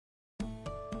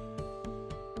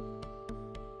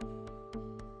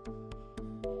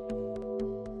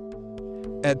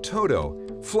At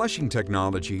TOTO, flushing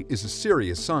technology is a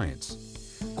serious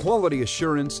science. Quality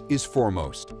assurance is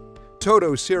foremost.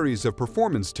 TOTO's series of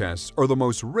performance tests are the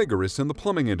most rigorous in the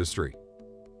plumbing industry.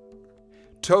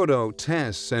 TOTO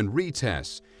tests and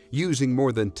retests, using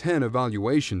more than 10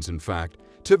 evaluations in fact,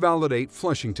 to validate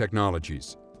flushing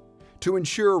technologies. To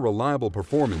ensure reliable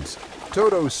performance,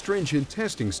 TOTO's stringent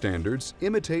testing standards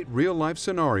imitate real-life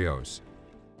scenarios.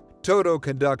 TOTO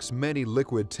conducts many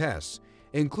liquid tests,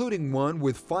 including one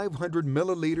with 500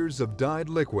 milliliters of dyed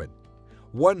liquid,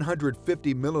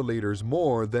 150 milliliters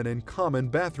more than in common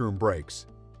bathroom breaks.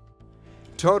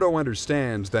 TOTO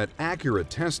understands that accurate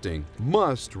testing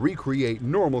must recreate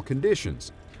normal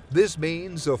conditions. This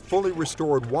means a fully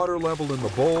restored water level in the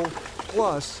bowl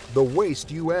plus the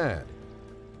waste you add.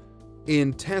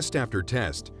 In test after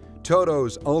test,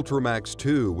 TOTO's Ultramax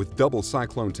 2 with double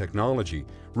cyclone technology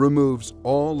removes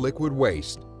all liquid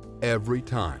waste every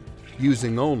time,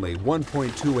 using only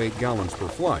 1.28 gallons per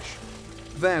flush.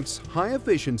 That's high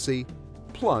efficiency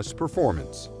plus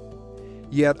performance.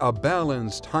 Yet a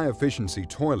balanced high-efficiency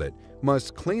toilet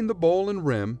must clean the bowl and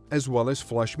rim as well as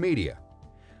flush media.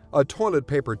 A toilet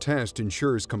paper test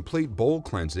ensures complete bowl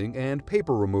cleansing and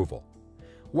paper removal,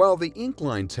 while the ink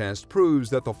line test proves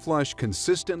that the flush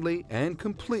consistently and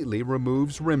completely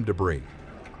removes rim debris.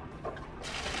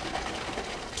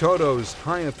 TOTO's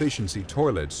high-efficiency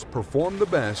toilets perform the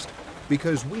best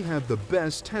because we have the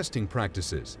best testing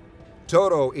practices.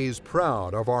 TOTO is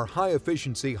proud of our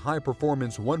high-efficiency,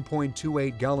 high-performance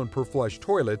 1.28 gallon per flush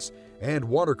toilets and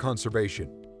water conservation.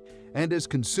 And as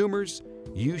consumers,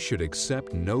 you should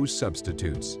accept no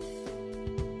substitutes.